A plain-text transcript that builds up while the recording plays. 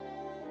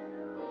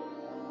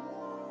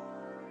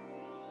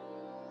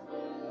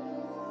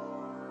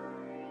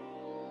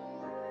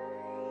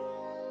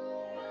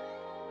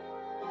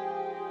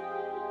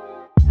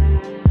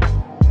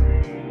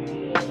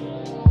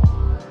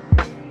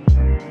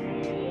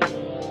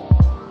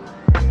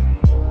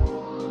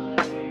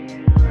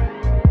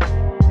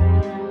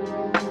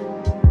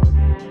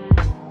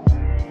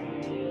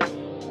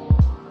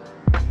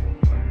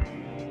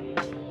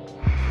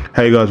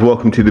Hey guys,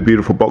 welcome to the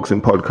Beautiful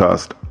Boxing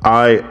Podcast.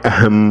 I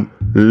am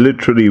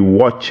literally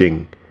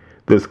watching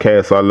this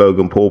KSI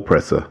Logan Paul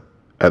presser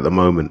at the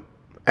moment,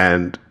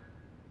 and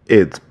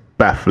it's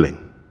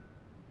baffling.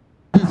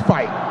 This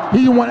fight, he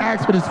didn't want to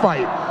ask for this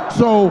fight,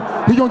 so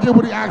he's gonna get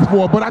what he asked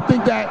for. But I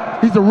think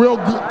that he's a real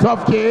good,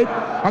 tough kid.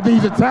 I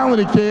think he's a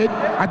talented kid.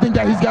 I think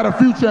that he's got a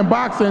future in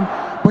boxing,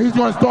 but he's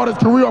gonna start his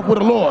career off with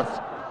a loss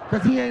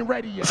because he ain't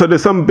ready yet. So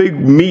there's some big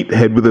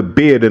meathead with a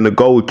beard and a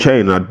gold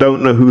chain. I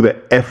don't know who the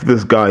F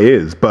this guy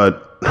is,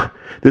 but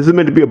this is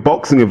meant to be a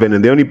boxing event,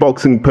 and the only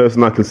boxing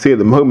person I can see at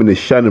the moment is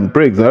Shannon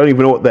Briggs. I don't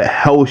even know what the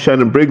hell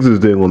Shannon Briggs is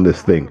doing on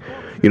this thing.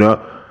 You know,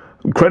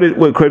 credit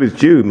where credit's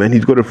due, man.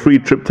 He's got a free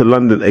trip to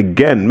London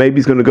again. Maybe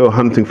he's going to go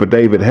hunting for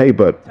David Haye,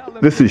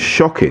 but this is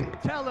shocking.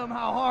 Tell him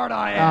how hard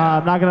I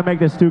am. I'm not going to make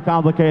this too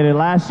complicated.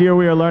 Last year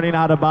we were learning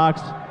how to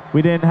box.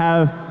 We didn't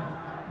have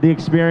the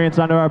experience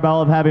under our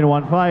belt of having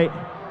one fight.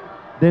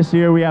 This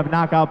year we have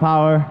knockout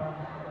power,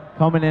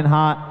 coming in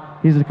hot.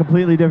 He's a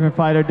completely different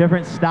fighter,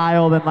 different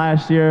style than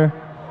last year.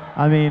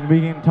 I mean, we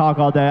can talk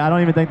all day. I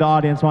don't even think the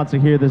audience wants to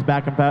hear this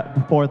back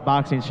and forth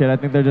boxing shit. I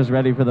think they're just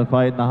ready for the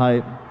fight and the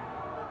hype.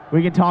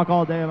 We can talk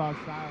all day about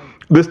style.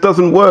 This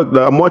doesn't work.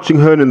 I'm watching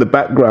Hearn in the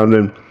background,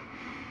 and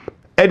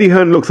Eddie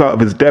Hearn looks out of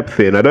his depth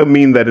here. And I don't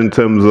mean that in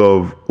terms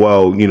of,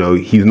 well, you know,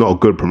 he's not a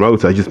good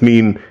promoter. I just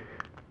mean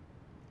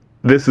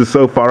this is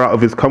so far out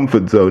of his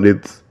comfort zone.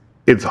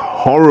 It's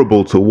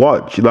horrible to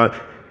watch. Like,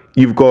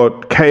 you've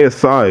got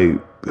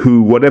KSI,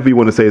 who, whatever you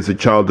want to say, is a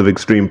child of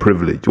extreme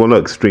privilege. Well, not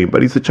extreme,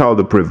 but he's a child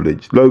of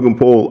privilege. Logan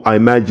Paul, I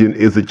imagine,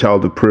 is a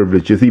child of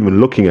privilege, just even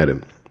looking at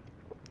him.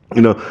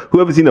 You know,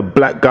 whoever's seen a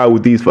black guy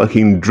with these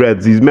fucking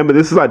dreads, remember,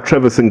 this is like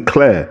Trevor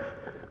Sinclair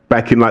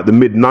back in like the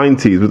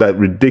mid-90s with that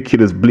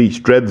ridiculous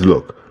bleached dreads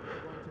look.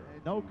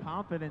 No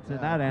confidence in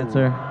that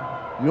answer.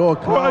 You're a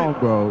clown,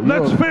 bro.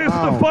 Let's face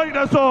the fight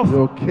that's off.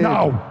 You're a kid.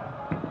 No.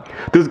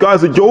 This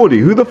guy's a Geordie.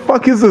 Who the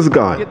fuck is this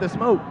guy? Get the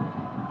smoke.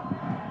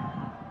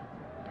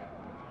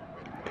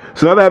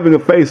 So now they're having a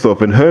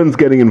face-off, and Hearn's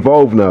getting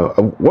involved now.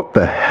 What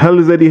the hell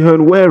is Eddie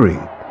Hearn wearing?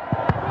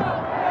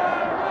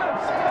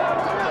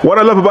 What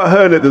I love about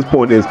Hearn at this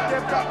point is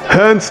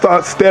Hearn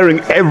starts staring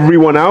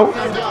everyone out.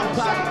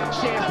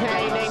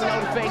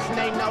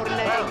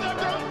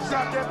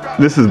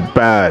 This is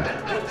bad.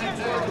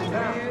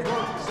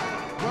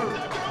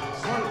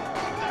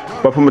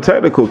 But from a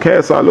technical,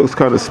 KSI looks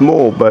kind of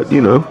small, but, you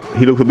know,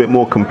 he looks a bit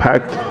more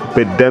compact, a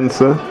bit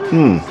denser.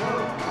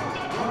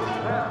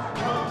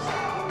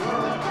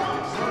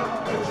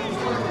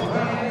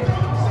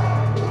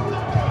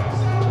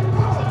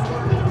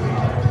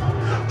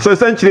 So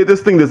essentially,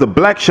 this thing, there's a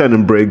black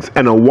Shannon Briggs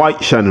and a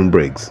white Shannon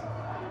Briggs.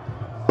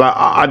 Like,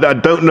 I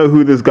don't know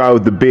who this guy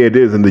with the beard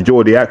is and the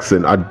Geordie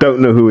accent. I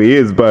don't know who he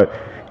is, but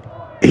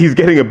he's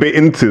getting a bit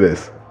into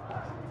this.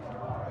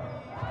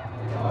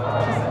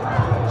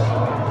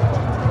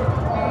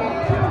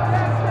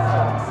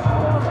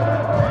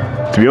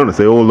 To be honest,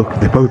 they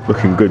both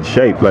look in good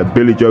shape. Like,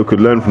 Billy Joe could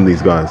learn from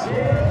these guys.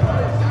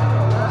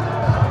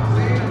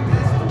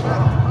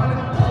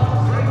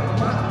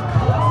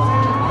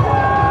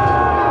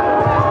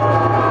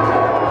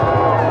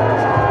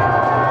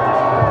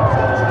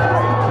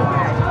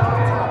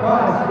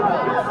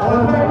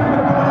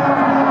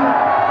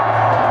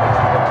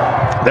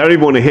 They don't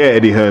even want to hear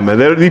Eddie Hearn,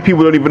 man. These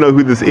people don't even know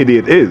who this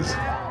idiot is.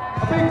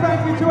 A big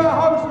thank you to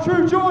our host,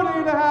 True Geordie,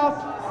 in the house.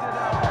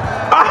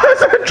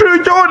 It's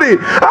True Geordie!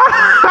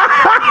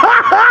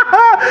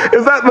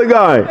 Is that the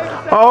guy?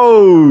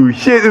 Oh,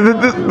 shit.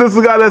 This is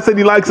the guy that said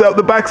he likes it up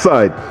the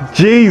backside.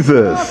 Jesus.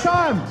 Last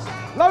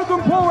time,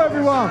 Logan Paul,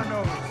 everyone.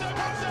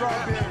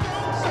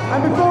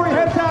 And before he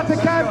heads out to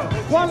camp,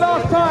 one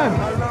last time,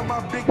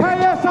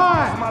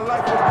 KSI.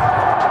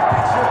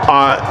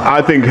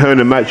 I think Hearn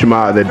and Matchroom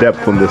are out of their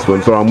depth on this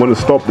one, so I'm going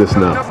to stop this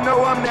now.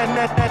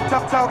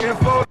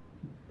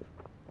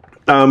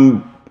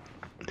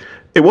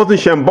 It wasn't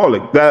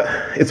shambolic.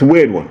 It's a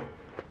weird one.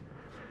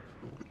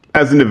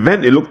 As an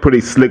event, it looked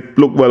pretty slick,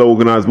 looked well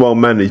organized, well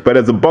managed. But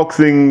as a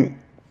boxing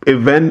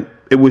event,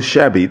 it was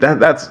shabby.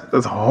 That's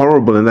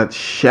horrible, and that's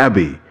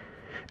shabby.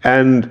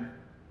 And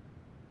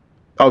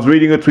I was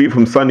reading a tweet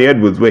from Sonny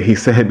Edwards where he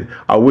said,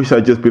 I wish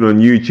I'd just been on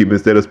YouTube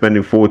instead of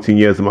spending 14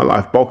 years of my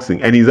life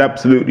boxing. And he's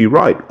absolutely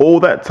right. All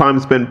that time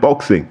spent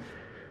boxing,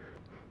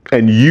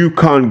 and you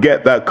can't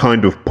get that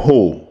kind of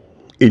pull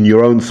in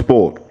your own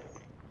sport.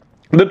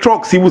 The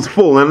Troxy was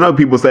full, and I know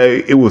people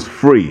say it was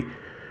free.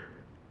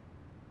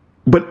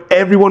 But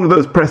every one of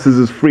those presses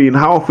is free, and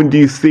how often do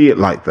you see it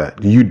like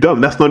that? You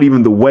don't. That's not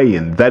even the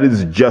weigh-in. That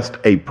is just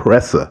a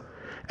presser.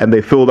 And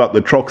they filled up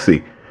the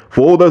Troxy.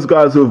 For all those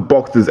guys who have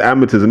boxed as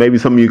amateurs, and maybe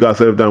some of you guys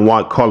that have done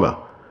white collar,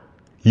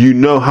 you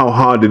know how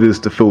hard it is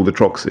to fill the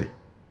Troxy.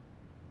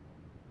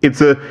 It's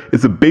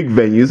a big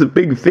venue, it's a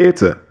big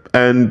theater,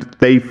 and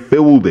they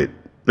filled it.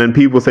 And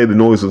people say the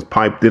noise was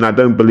piped in. I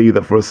don't believe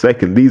that for a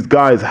second. These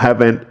guys have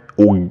an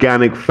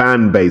organic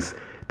fan base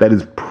that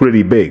is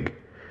pretty big.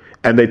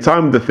 And they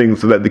timed the thing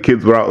so that the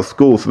kids were out of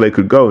school so they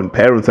could go and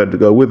parents had to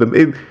go with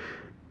them.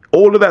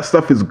 All of that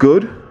stuff is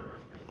good.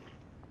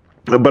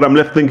 But I'm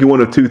left thinking one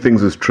of two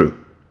things is true.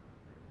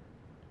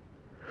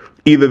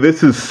 Either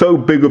this is so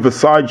big of a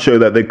sideshow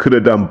that they could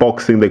have done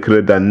boxing, they could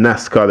have done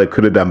NASCAR, they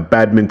could have done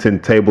badminton,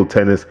 table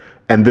tennis,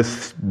 and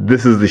this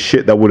is the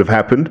shit that would have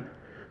happened.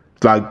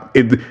 Like,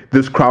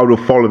 this crowd will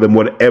follow them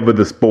whatever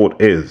the sport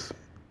is.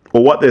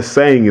 Or what they're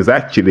saying is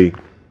actually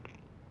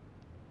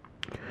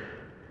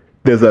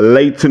there's a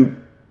latent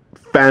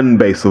fan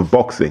base of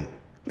boxing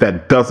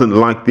that doesn't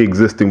like the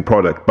existing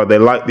product, but they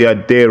like the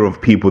idea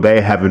of people they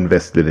have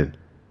invested in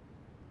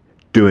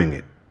doing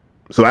it.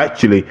 So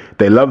actually,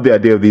 they love the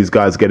idea of these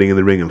guys getting in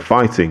the ring and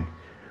fighting,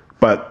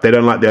 but they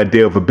don't like the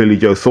idea of a Billy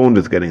Joe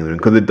Saunders getting in the ring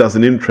because it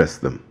doesn't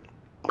interest them.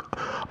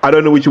 I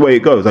don't know which way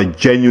it goes. I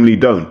genuinely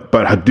don't.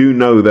 But I do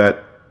know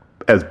that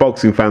as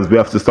boxing fans, we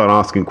have to start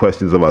asking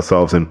questions of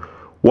ourselves and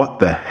what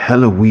the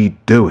hell are we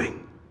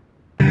doing?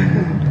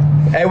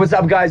 Hey, what's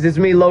up, guys? It's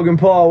me, Logan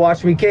Paul.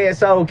 Watch me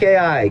KSO,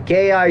 KI,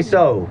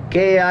 KISO,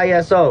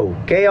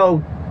 KISO,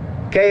 KO,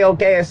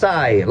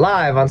 KOKSI,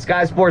 live on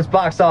Sky Sports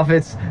Box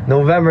Office,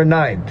 November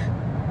 9th.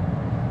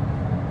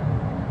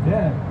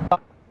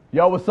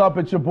 Yo, what's up?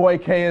 It's your boy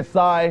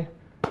KSI.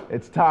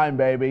 It's time,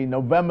 baby.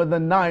 November the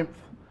 9th,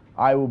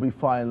 I will be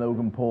fighting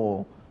Logan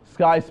Paul.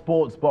 Sky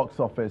Sports Box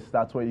Office,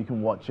 that's where you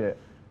can watch it.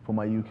 For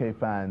my UK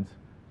fans,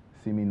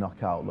 see me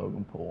knock out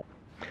Logan Paul.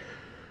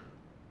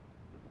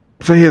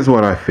 So here's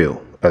what I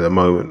feel at the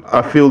moment.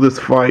 I feel this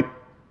fight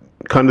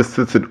kind of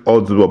sits at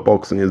odds with what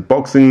boxing is.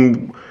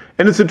 Boxing,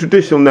 and it's a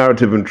traditional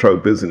narrative and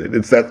trope, isn't it?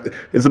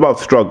 It's about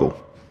struggle.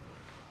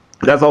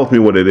 That's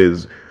ultimately what it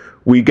is.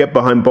 We get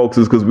behind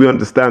boxers because we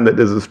understand that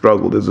there's a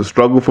struggle. There's a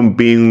struggle from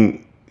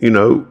being,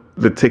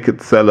 the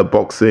ticket seller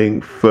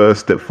boxing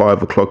first at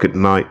 5 o'clock at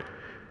night,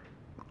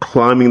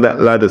 climbing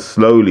that ladder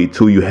slowly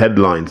till you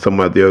headline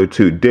somewhere at the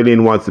O2.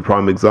 Dillian White's the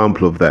prime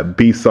example of that,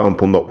 B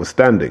sample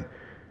notwithstanding.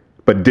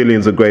 But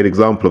Dillian's a great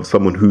example of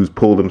someone who's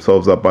pulled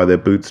themselves up by their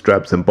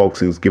bootstraps, and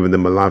boxing's given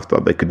them a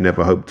lifestyle they could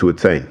never hope to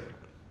attain.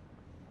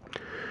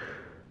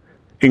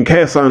 In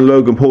KSI and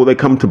Logan Paul, they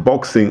come to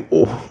boxing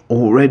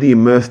already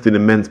immersed in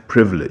immense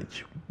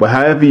privilege. But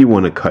however you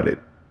want to cut it,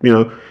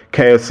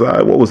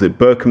 KSI, what was it,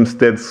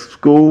 Berkhamsted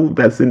School,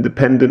 that's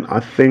independent. I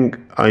think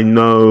I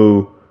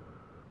know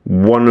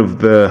one of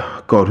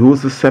who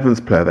was the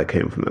seventh player that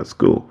came from that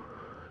school?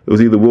 It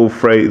was either Will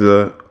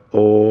Fraser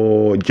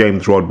or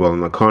James Rodwell,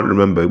 and I can't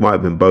remember. It might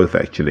have been both,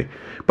 actually.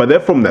 But they're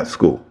from that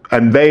school.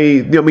 And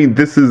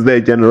this is their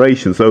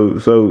generation.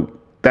 So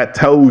that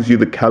tells you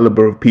the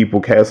caliber of people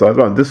KSI is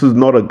on. This is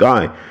not a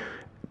guy.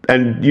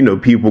 And,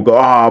 people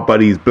go, but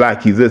he's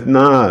black, he's this.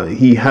 Nah,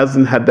 he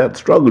hasn't had that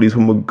struggle. He's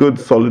from a good,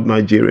 solid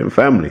Nigerian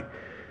family.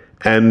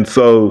 And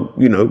so,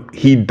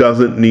 he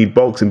doesn't need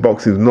boxing.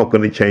 Boxing is not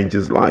going to change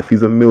his life.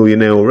 He's a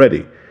millionaire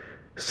already.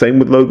 Same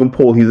with Logan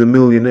Paul. He's a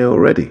millionaire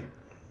already.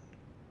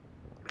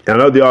 I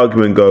know the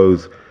argument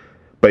goes,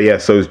 but yeah,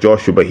 so is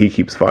Joshua, but he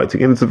keeps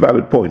fighting. And it's a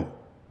valid point.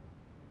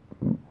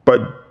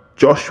 But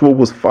Joshua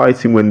was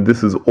fighting when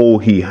this is all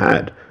he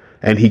had.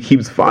 And he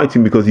keeps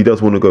fighting because he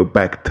does want to go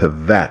back to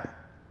that.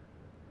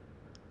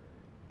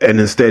 And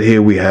instead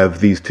here we have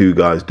these two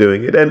guys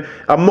doing it. And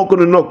I'm not going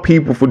to knock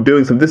people for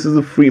doing something. This is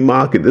a free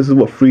market. This is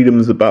what freedom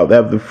is about. They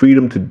have the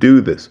freedom to do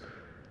this.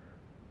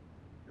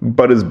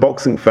 But as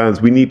boxing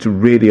fans, we need to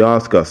really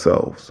ask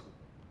ourselves,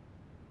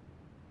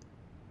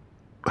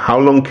 how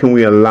long can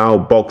we allow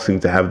boxing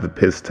to have the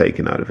piss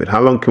taken out of it?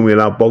 How long can we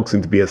allow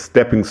boxing to be a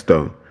stepping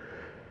stone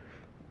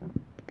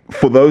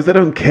for those that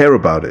don't care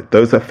about it,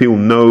 those that feel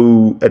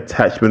no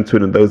attachment to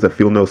it, and those that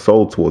feel no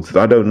soul towards it?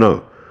 I don't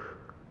know.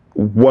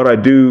 What I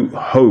do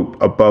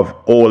hope above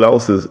all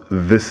else is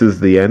this is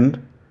the end.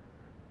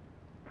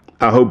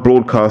 I hope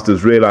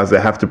broadcasters realize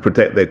they have to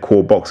protect their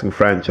core boxing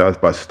franchise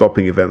by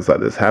stopping events like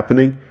this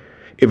happening.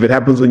 If it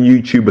happens on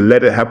YouTube,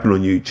 let it happen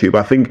on YouTube.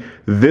 I think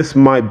this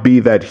might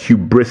be that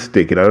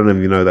hubristic, and I don't know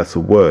if you know that's a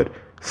word,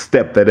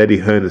 step that Eddie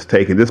Hearn has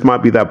taken. This might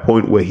be that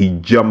point where he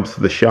jumps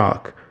the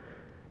shark.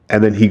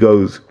 And then he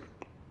goes,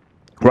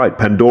 right,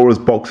 Pandora's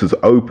box is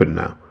open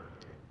now.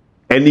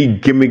 Any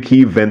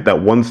gimmicky event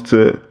that wants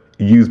to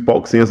use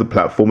boxing as a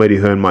platform, Eddie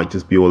Hearn might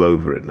just be all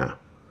over it now.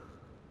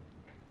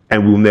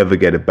 And we'll never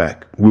get it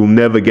back. We'll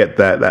never get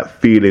that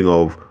feeling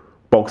of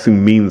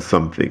boxing means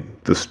something,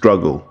 the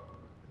struggle,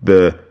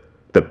 the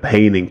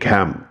pain in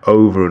camp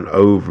over and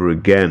over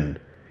again.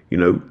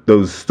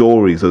 Those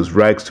stories, those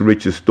rags to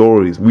riches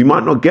stories, we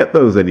might not get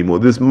those anymore.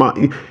 There's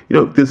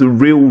a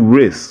real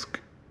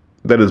risk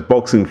that as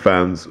boxing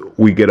fans,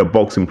 we get a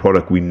boxing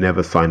product we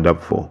never signed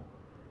up for.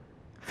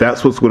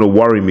 That's what's going to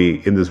worry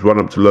me in this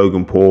run-up to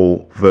Logan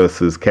Paul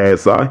versus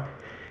KSI,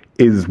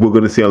 is we're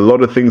going to see a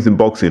lot of things in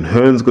boxing.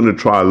 Hearn's going to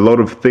try a lot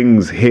of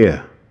things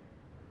here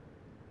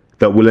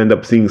that we'll end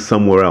up seeing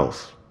somewhere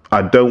else.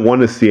 I don't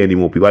want to see any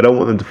more people. I don't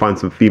want them to find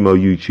some female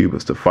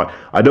YouTubers to fight.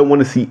 I don't want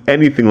to see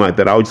anything like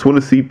that. I just want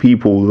to see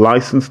people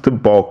licensed to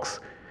box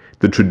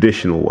the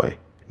traditional way,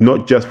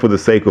 not just for the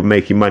sake of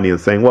making money and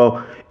saying,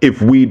 well,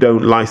 if we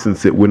don't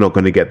license it, we're not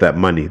going to get that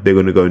money. They're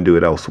going to go and do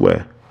it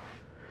elsewhere.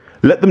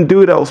 Let them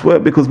do it elsewhere,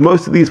 because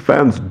most of these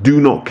fans do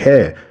not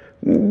care.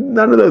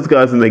 None of those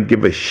guys, and they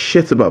give a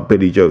shit about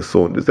Billy Joe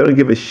Saunders. They don't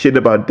give a shit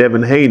about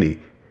Devin Haney.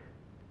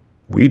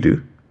 We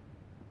do.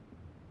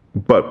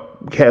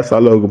 But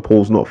KSI Logan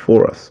Paul's not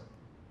for us.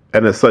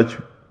 And as such,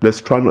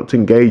 let's try not to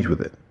engage with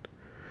it.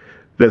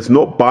 Let's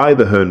not buy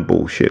the Hearn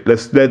bullshit.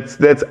 Let's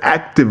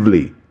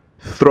actively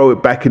throw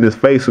it back in his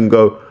face and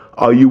go,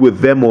 are you with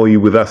them or are you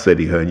with us,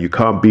 Eddie Hearn? You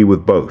can't be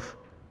with both.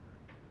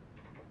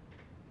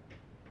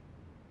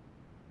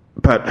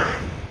 But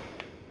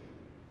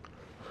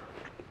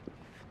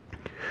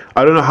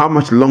I don't know how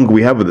much longer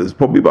we have of this.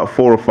 Probably about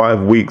 4 or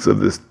 5 weeks of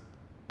this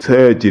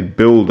turgid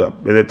build-up.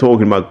 And they're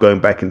talking about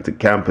going back into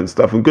camp and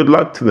stuff. And good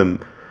luck to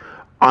them.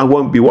 I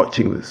won't be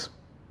watching this.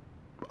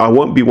 I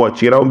won't be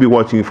watching it. I won't be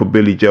watching it for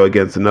Billy Joe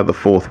against another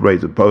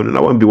fourth-rate opponent. I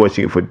won't be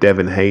watching it for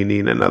Devin Haney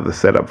in another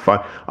setup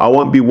fight. I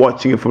won't be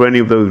watching it for any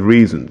of those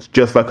reasons.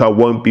 Just like I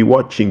won't be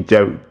watching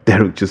Derek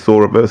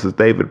Chisora versus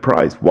David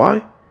Price.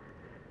 Why?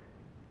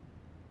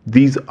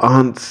 These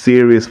aren't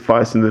serious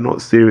fights and they're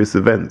not serious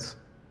events.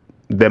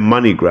 They're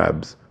money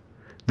grabs.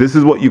 This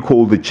is what you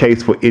call the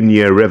chase for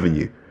in-year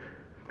revenue.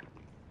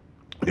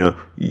 You know,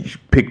 you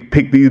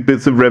pick these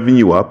bits of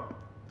revenue up.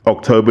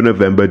 October,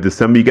 November,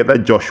 December, you get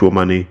that Joshua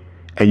money.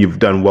 And you've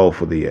done well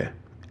for the year.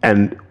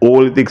 And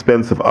all at the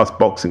expense of us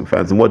boxing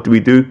fans. And what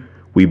do?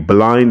 We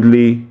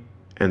blindly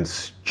and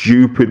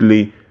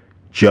stupidly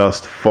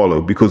just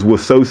follow. Because we're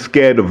so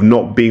scared of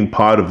not being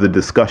part of the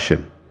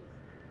discussion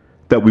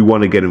that we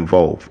want to get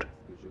involved.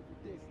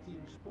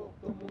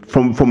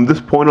 From this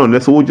point on,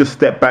 let's all just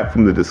step back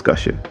from the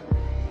discussion.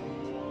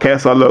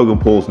 KSI Logan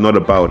Paul's not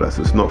about us.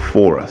 It's not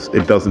for us.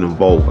 It doesn't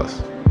involve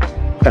us.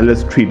 And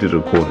let's treat it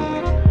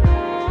accordingly.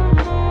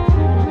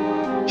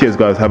 Cheers,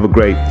 guys. Have a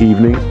great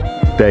evening,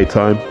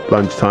 daytime,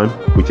 lunchtime,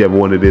 whichever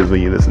one it is when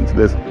you listen to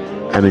this,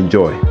 and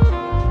enjoy.